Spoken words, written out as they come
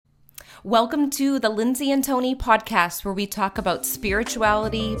Welcome to the Lindsay and Tony podcast, where we talk about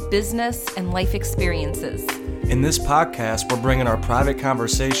spirituality, business, and life experiences. In this podcast, we're bringing our private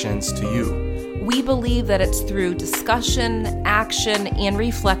conversations to you. We believe that it's through discussion, action, and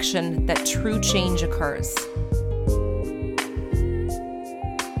reflection that true change occurs.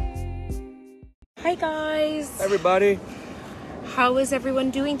 Hi guys. Hi everybody. How is everyone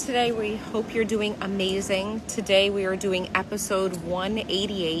doing today? We hope you're doing amazing. Today we are doing episode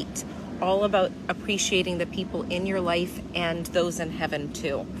 188, all about appreciating the people in your life and those in heaven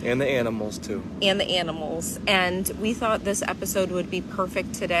too. And the animals too. And we thought this episode would be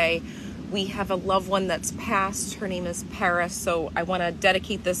perfect today. We have a loved one that's passed. Her name is Paris, so I want to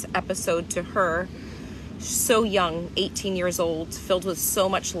dedicate this episode to her. She's so young, 18 years old, filled with so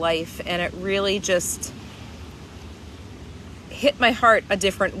much life, and it really just hit my heart a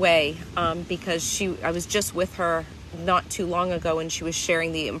different way because I was just with her not too long ago, and she was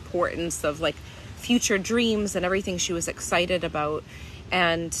sharing the importance of like future dreams and everything she was excited about.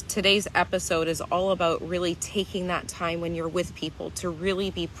 And today's episode is all about really taking that time when you're with people to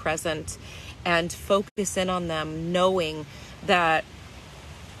really be present and focus in on them, knowing that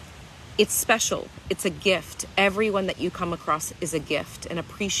it's special. It's a gift. Everyone that you come across is a gift, and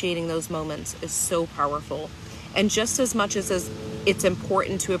appreciating those moments is so powerful. And just as much as it's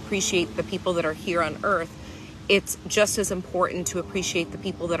important to appreciate the people that are here on earth, it's just as important to appreciate the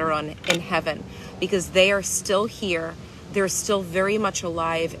people that are in heaven, because they are still here. They're still very much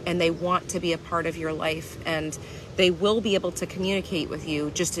alive, and they want to be a part of your life, and they will be able to communicate with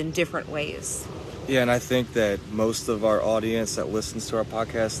you just in different ways. Yeah, and I think that most of our audience that listens to our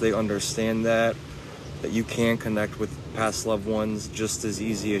podcast, they understand that you can connect with past loved ones just as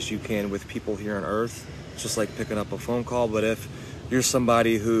easy as you can with people here on earth. It's just like picking up a phone call. But if you're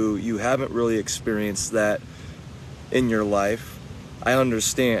somebody who you haven't really experienced that in your life, I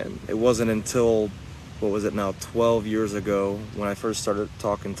understand. It wasn't until, 12 years ago when I first started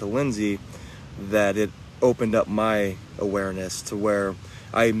talking to Lindsay that it opened up my awareness to where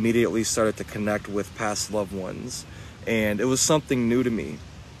I immediately started to connect with past loved ones. And it was something new to me.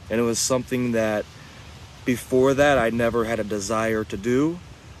 And it was something that before that I never had a desire to do.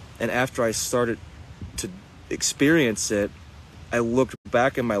 And after I started to experience it, I looked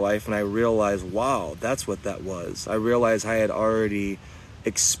back in my life and I realized, wow, that's what that was. I realized I had already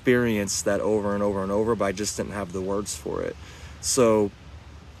experienced that over and over and over, but I just didn't have the words for it. So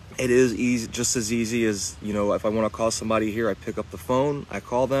it is easy, just as easy as, if I want to call somebody here, I pick up the phone, I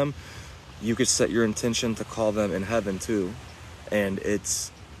call them. You could set your intention to call them in heaven too. And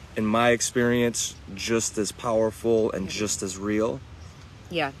it's, in my experience, just as powerful and just as real.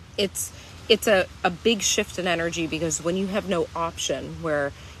 Yeah, it's a big shift in energy, because when you have no option,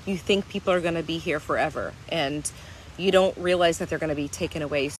 where you think people are going to be here forever and you don't realize that they're going to be taken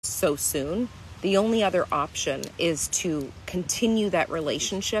away so soon, the only other option is to continue that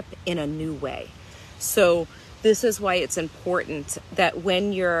relationship in a new way. So this is why it's important that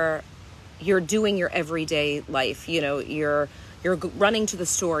when you're doing your everyday life, you're running to the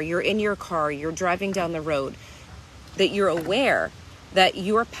store, you're in your car, you're driving down the road, that you're aware that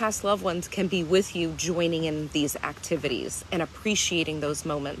your past loved ones can be with you, joining in these activities and appreciating those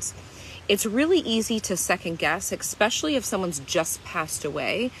moments. It's really easy to second guess, especially if someone's just passed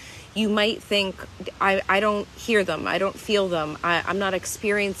away. You might think, I don't hear them, I don't feel them, I'm not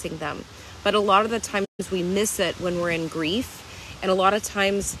experiencing them. But a lot of the times we miss it when we're in grief. And a lot of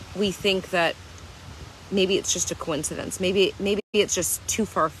times we think that maybe it's just a coincidence. Maybe it's just too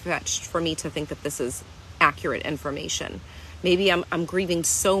far-fetched for me to think that this is accurate information. Maybe I'm grieving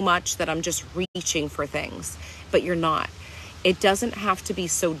so much that I'm just reaching for things, but you're not. It doesn't have to be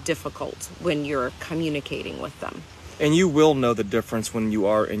so difficult when you're communicating with them. And you will know the difference when you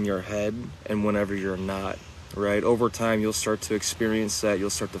are in your head and whenever you're not, right? Over time, you'll start to experience that. You'll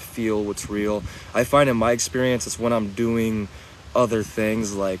start to feel what's real. I find in my experience, it's when I'm doing other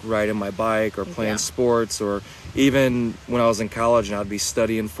things like riding my bike or playing sports, or even when I was in college and I'd be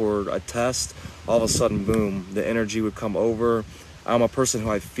studying for a test, all of a sudden, boom, the energy would come over. I'm a person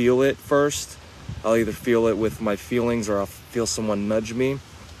who I feel it first. I'll either feel it with my feelings or I'll feel someone nudge me.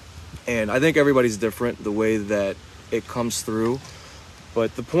 And I think everybody's different the way that it comes through.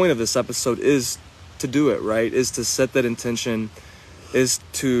 But the point of this episode is to do it, right? Is to set that intention, is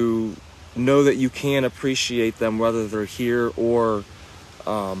to know that you can appreciate them whether they're here or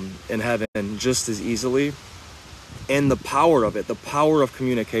in heaven just as easily. And the power of it, the power of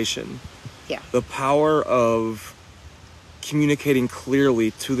communication. Yeah. The power of communicating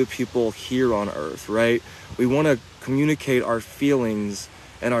clearly to the people here on earth, right? We want to communicate our feelings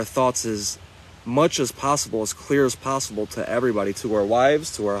and our thoughts as much as possible, as clear as possible to everybody, to our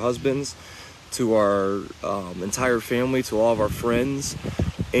wives, to our husbands, to our entire family, to all of our friends.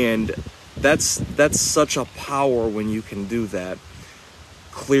 And that's such a power when you can do that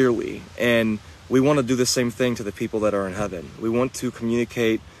clearly. And we want to do the same thing to the people that are in heaven. We want to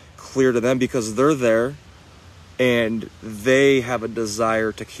communicate clear to them because they're there and they have a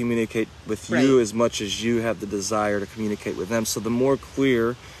desire to communicate with you as much as you have the desire to communicate with them. So the more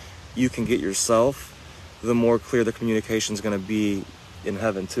clear you can get yourself, the more clear the communication is going to be in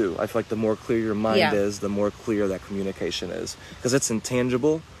heaven too. I feel like the more clear your mind is, the more clear that communication is, because it's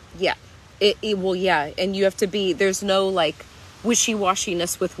intangible. Yeah. And you have to be, there's no like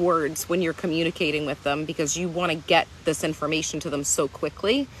wishy-washiness with words when you're communicating with them, because you want to get this information to them so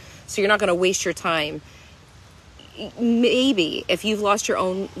quickly. So you're not going to waste your time. Maybe if you've lost your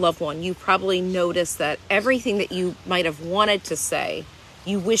own loved one, you probably noticed that everything that you might have wanted to say,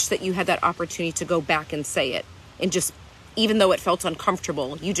 you wish that you had that opportunity to go back and say it. And just, even though it felt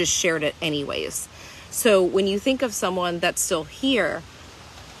uncomfortable, you just shared it anyways. So when you think of someone that's still here,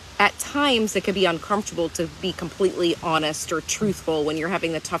 at times it can be uncomfortable to be completely honest or truthful when you're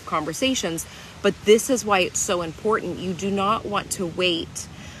having the tough conversations. But this is why it's so important. You do not want to wait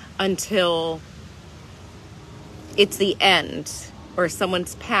until it's the end or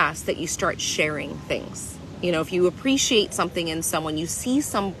someone's passed that you start sharing things. You know, if you appreciate something in someone, you see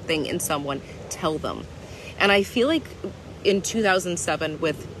something in someone, tell them. And I feel like in 2007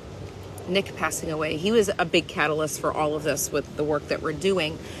 with Nick passing away, he was a big catalyst for all of this with the work that we're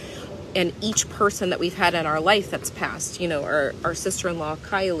doing. And each person that we've had in our life that's passed, you know, our sister-in-law,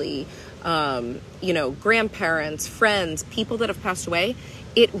 Kylie, you know, grandparents, friends, people that have passed away,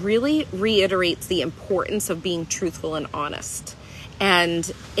 it really reiterates the importance of being truthful and honest and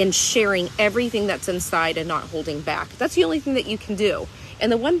in sharing everything that's inside and not holding back. That's the only thing that you can do.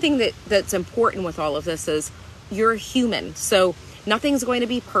 And the one thing that's important with all of this is you're human. So nothing's going to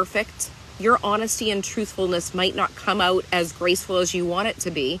be perfect. Your honesty and truthfulness might not come out as graceful as you want it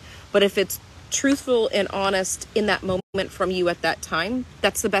to be, but if it's truthful and honest in that moment from you at that time,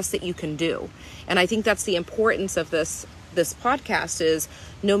 that's the best that you can do. And I think that's the importance of this podcast, is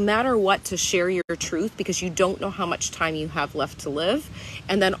no matter what, to share your truth, because you don't know how much time you have left to live.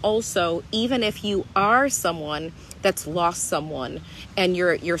 And then also, even if you are someone that's lost someone and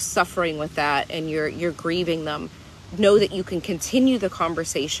you're suffering with that and you're grieving them, know that you can continue the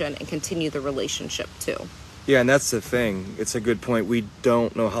conversation and continue the relationship too. Yeah, and that's the thing. It's a good point. We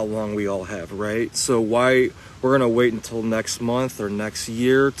don't know how long we all have, right? So why we're going to wait until next month or next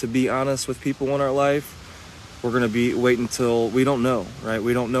year to be honest with people in our life? We're going to wait until we don't know, right?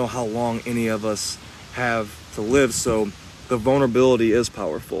 We don't know how long any of us have to live. So the vulnerability is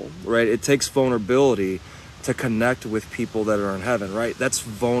powerful, right? It takes vulnerability to connect with people that are in heaven, right? That's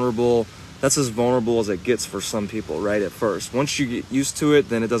vulnerable. That's as vulnerable as it gets for some people, right, at first. Once you get used to it,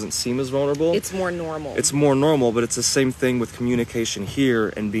 then it doesn't seem as vulnerable. It's more normal. It's more normal, but it's the same thing with communication here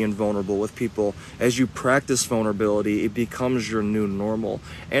and being vulnerable with people. As you practice vulnerability, it becomes your new normal.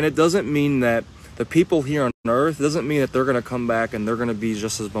 And it doesn't mean that the people here on earth, it doesn't mean that they're going to come back and they're going to be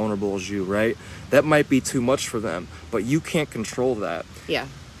just as vulnerable as you, right? That might be too much for them, but you can't control that. Yeah.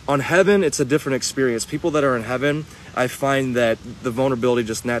 On heaven, it's a different experience. People that are in heaven, I find that the vulnerability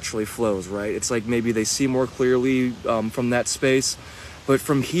just naturally flows, right? It's like maybe they see more clearly from that space. But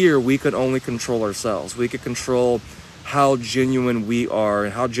from here, we could only control ourselves. We could control how genuine we are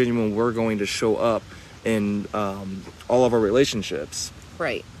and how genuine we're going to show up in all of our relationships.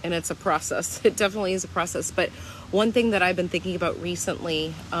 Right. And it's a process. It definitely is a process. But one thing that I've been thinking about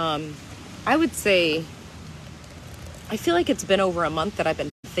recently, I would say, I feel like it's been over a month that I've been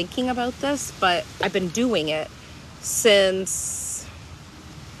thinking about this, but I've been doing it since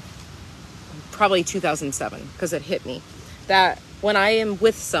probably 2007, because it hit me that when I am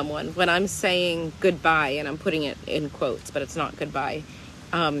with someone, when I'm saying goodbye, and I'm putting it in quotes, but it's not goodbye,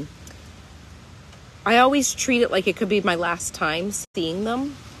 I always treat it like it could be my last time seeing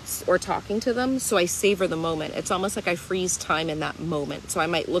them or talking to them, so I savor the moment. It's almost like I freeze time in that moment. So I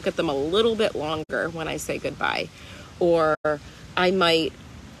might look at them a little bit longer when I say goodbye, or I might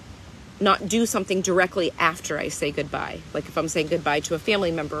not do something directly after I say goodbye. Like if I'm saying goodbye to a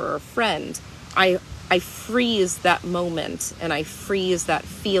family member or a friend, I freeze that moment and I freeze that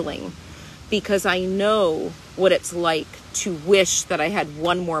feeling, because I know what it's like to wish that I had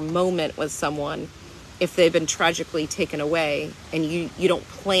one more moment with someone if they've been tragically taken away and you don't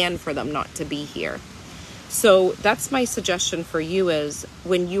plan for them not to be here. So that's my suggestion for you, is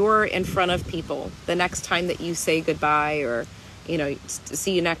when you're in front of people, the next time that you say goodbye or, you know,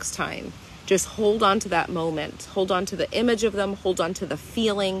 see you next time, just hold on to that moment. Hold on to the image of them. Hold on to the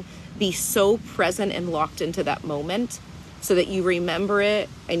feeling be so present and locked into that moment so that you remember it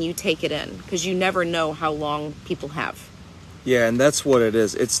and you take it in, because you never know how long people have. Yeah, and that's what it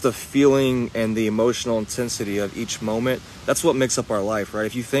is. It's the feeling and the emotional intensity of each moment. That's what makes up our life, right?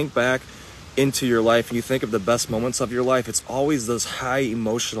 If you think back into your life and you think of the best moments of your life, it's always those high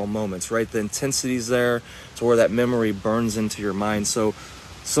emotional moments, right? The intensity's there to where that memory burns into your mind. So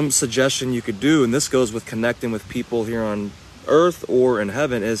some suggestion you could do, and this goes with connecting with people here on earth or in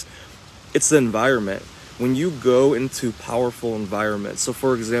heaven, is it's the environment. When you go into powerful environments, so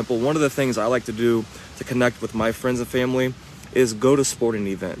for example, one of the things I like to do to connect with my friends and family is go to sporting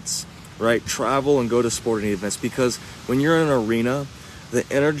events, right? Travel and go to sporting events, because when you're in an arena, the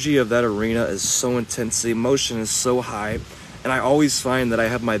energy of that arena is so intense, the emotion is so high, and I always find that I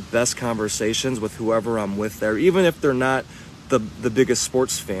have my best conversations with whoever I'm with there, even if they're not the biggest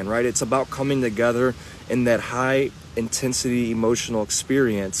sports fan, right? It's about coming together in that high intensity emotional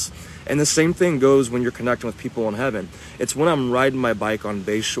experience. And the same thing goes when you're connecting with people in heaven. It's when I'm riding my bike on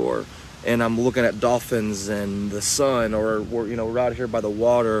Bayshore and I'm looking at dolphins and the sun, or we're out here by the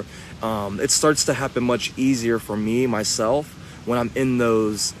water. It starts to happen much easier for me, myself, when I'm in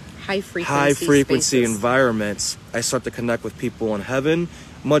those high frequency environments. I start to connect with people in heaven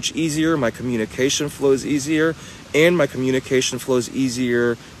much easier. My communication flows easier, and my communication flows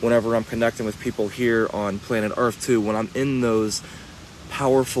easier whenever I'm connecting with people here on planet Earth too, when I'm in those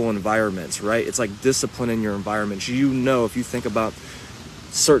powerful environments, right? It's like discipline in your environments. If you think about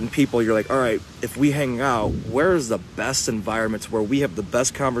certain people, you're like, all right, if we hang out, where is the best environments where we have the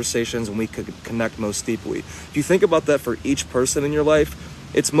best conversations and we could connect most deeply? If you think about that for each person in your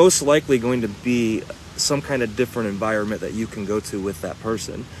life, it's most likely going to be some kind of different environment that you can go to with that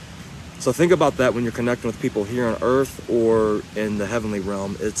person. So think about that when you're connecting with people here on earth or in the heavenly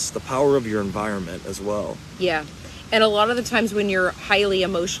realm. It's the power of your environment as well. Yeah. And a lot of the times when you're highly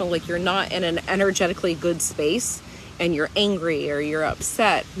emotional, like you're not in an energetically good space, and you're angry or you're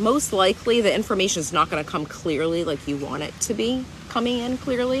upset, most likely the information is not going to come clearly like you want it to be coming in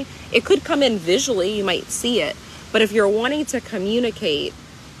clearly. It could come in visually, you might see it, but if you're wanting to communicate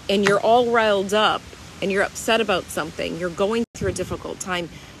and you're all riled up and you're upset about something, you're going through a difficult time,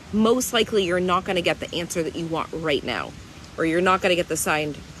 most likely you're not going to get the answer that you want right now, or you're not going to get the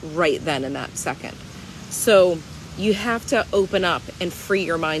sign right then in that second. So you have to open up and free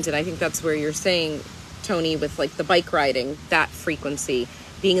your mind. And I think that's where you're saying, Tony, with like the bike riding, that frequency,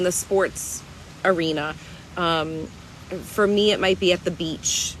 being in the sports arena. For me, it might be at the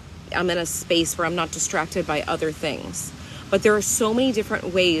beach. I'm in a space where I'm not distracted by other things. But there are so many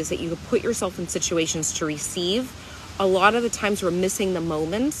different ways that you can put yourself in situations to receive. A lot of the times we're missing the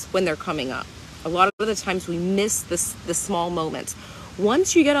moments when they're coming up. A lot of the times we miss the small moments.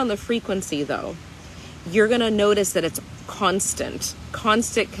 Once you get on the frequency, though, you're going to notice that it's constant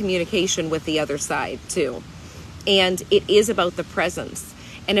communication with the other side too. And it is about the presence.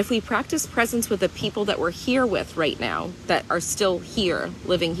 And if we practice presence with the people that we're here with right now, that are still here,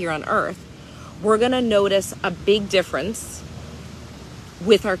 living here on earth, we're going to notice a big difference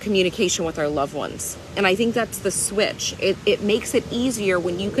with our communication with our loved ones. And I think that's the switch. It makes it easier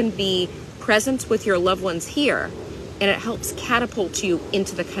when you can be present with your loved ones here, and it helps catapult you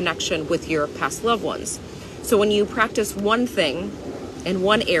into the connection with your past loved ones. So when you practice one thing in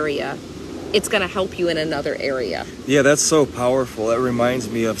one area, it's going to help you in another area. Yeah, that's so powerful. That reminds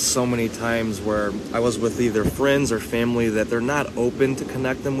me of so many times where I was with either friends or family that they're not open to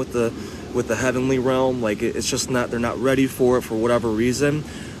connect them with the heavenly realm. Like it's just not, they're not ready for it for whatever reason.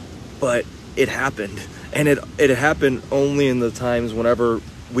 But it happened. And it happened only in the times whenever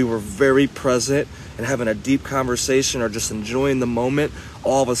we were very present and having a deep conversation or just enjoying the moment.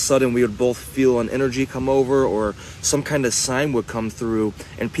 All of a sudden we would both feel an energy come over, or some kind of sign would come through,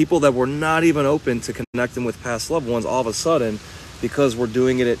 and people that were not even open to connecting with past loved ones, all of a sudden, because we're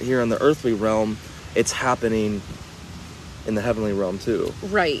doing it here in the earthly realm, it's happening in the heavenly realm too.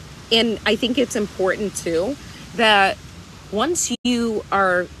 Right. And I think it's important too that once you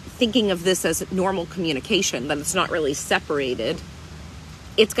are thinking of this as normal communication, that it's not really separated,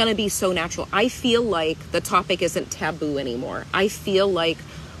 it's going to be so natural. I feel like the topic isn't taboo anymore. I feel like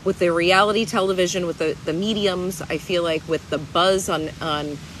with the reality television, with the mediums, I feel like with the buzz on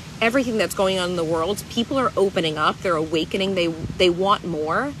everything that's going on in the world, people are opening up, they're awakening, they want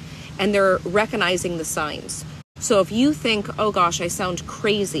more, and they're recognizing the signs. So if you think, oh gosh, I sound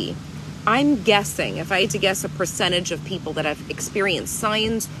crazy, I'm guessing, if I had to guess a percentage of people that have experienced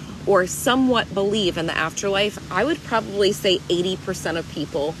signs or somewhat believe in the afterlife, I would probably say 80% of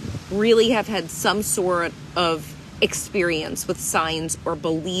people really have had some sort of experience with signs or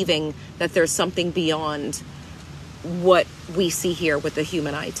believing that there's something beyond what we see here with the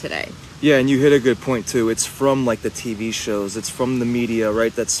human eye today. Yeah, and you hit a good point too. It's from like the TV shows, it's from the media,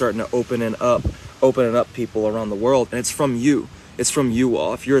 right? That's starting to opening up people around the world, and it's from you. It's from you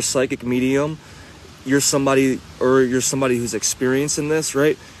all. If you're a psychic medium, you're somebody who's experiencing this,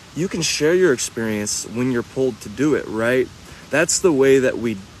 right? You can share your experience when you're pulled to do it, right? That's the way that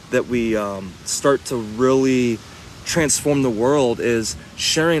we start to really transform the world, is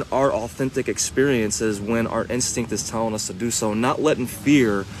sharing our authentic experiences when our instinct is telling us to do so, not letting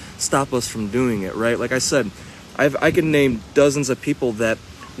fear stop us from doing it, right? Like I said, I can name dozens of people that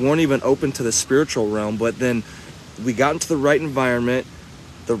weren't even open to the spiritual realm, but then we got into the right environment,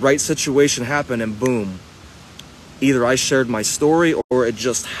 the right situation happened, and boom, either I shared my story or it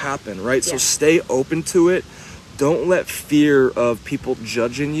just happened, right? Yeah. So stay open to it. Don't let fear of people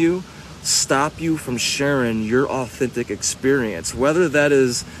judging you stop you from sharing your authentic experience, whether that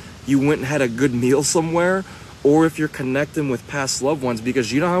is you went and had a good meal somewhere, or if you're connecting with past loved ones,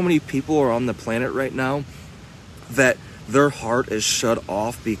 because you know how many people are on the planet right now that their heart is shut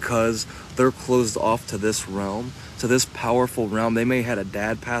off because they're closed off to this realm, to this powerful realm. They may have had a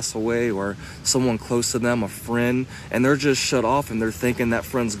dad pass away or someone close to them, a friend, and they're just shut off and they're thinking that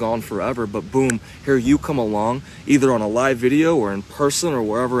friend's gone forever. But boom, here you come along, either on a live video or in person or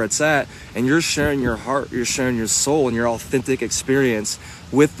wherever it's at, and you're sharing your heart, you're sharing your soul and your authentic experience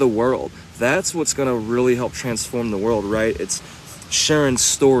with the world. That's what's going to really help transform the world, right? It's sharing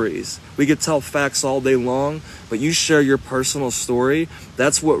stories. We could tell facts all day long, but you share your personal story.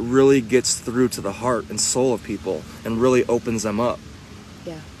 That's what really gets through to the heart and soul of people and really opens them up.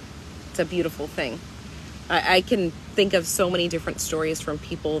 Yeah, it's a beautiful thing. I can think of so many different stories from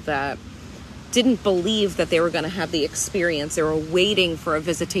people that didn't believe that they were going to have the experience. They were waiting for a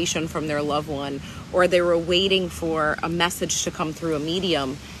visitation from their loved one, or they were waiting for a message to come through a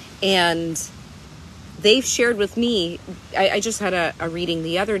medium. And they've shared with me, I just had a reading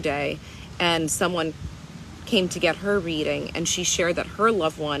the other day, and someone came to get her reading, and she shared that her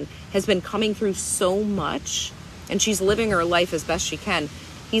loved one has been coming through so much, and she's living her life as best she can.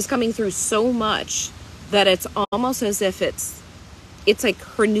 He's coming through so much that it's almost as if it's like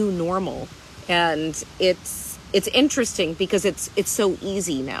her new normal. And it's interesting because it's so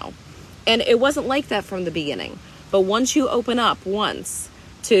easy now. And it wasn't like that from the beginning. But once you open up once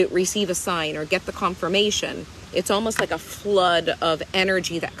to receive a sign or get the confirmation, it's almost like a flood of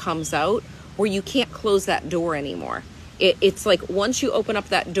energy that comes out where you can't close that door anymore. It's like once you open up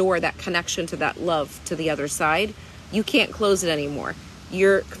that door, that connection to that love to the other side, you can't close it anymore.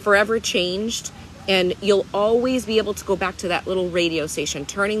 You're forever changed, and you'll always be able to go back to that little radio station,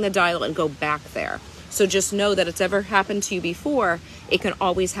 turning the dial and go back there. So just know that it's ever happened to you before, it can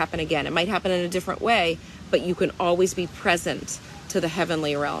always happen again. It might happen in a different way, but you can always be present to the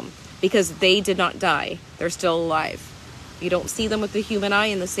heavenly realm because they did not die. They're still alive. You don't see them with the human eye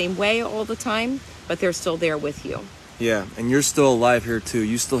in the same way all the time, but they're still there with you. Yeah, and you're still alive here too.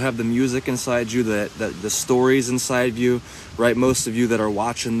 You still have the music inside you, the stories inside you, right? Most of you that are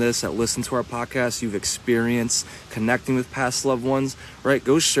watching this, that listen to our podcast, you've experienced connecting with past loved ones, right?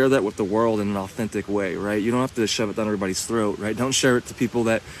 Go share that with the world in an authentic way, right? You don't have to shove it down everybody's throat, right? Don't share it to people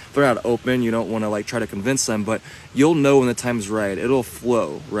that they're not open. You don't want to like try to convince them, but you'll know when the time's right. It'll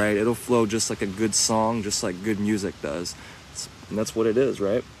flow, right? It'll flow just like a good song, just like good music does. And that's what it is,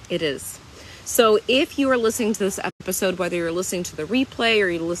 right? It is. So if you are listening to this episode, whether you're listening to the replay or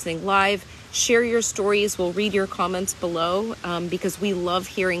you're listening live, share your stories. We'll read your comments below because we love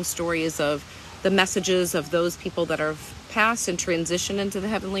hearing stories of the messages of those people that are passed and transitioned into the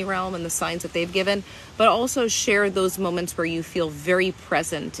heavenly realm and the signs that they've given, but also share those moments where you feel very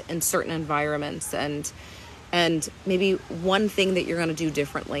present in certain environments and maybe one thing that you're going to do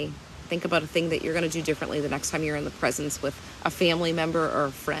differently. Think about a thing that you're going to do differently the next time you're in the presence with a family member or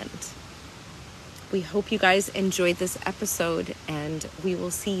a friend. We hope you guys enjoyed this episode, and we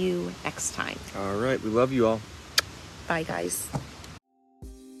will see you next time. All right. We love you all. Bye, guys.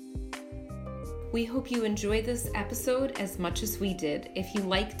 We hope you enjoyed this episode as much as we did. If you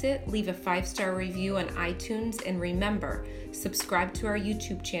liked it, leave a 5-star review on iTunes, and remember, subscribe to our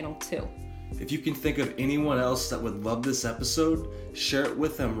YouTube channel too. If you can think of anyone else that would love this episode, share it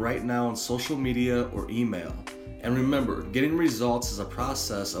with them right now on social media or email. And remember, getting results is a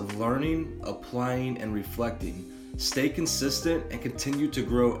process of learning, applying, and reflecting. Stay consistent and continue to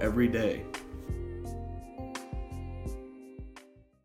grow every day.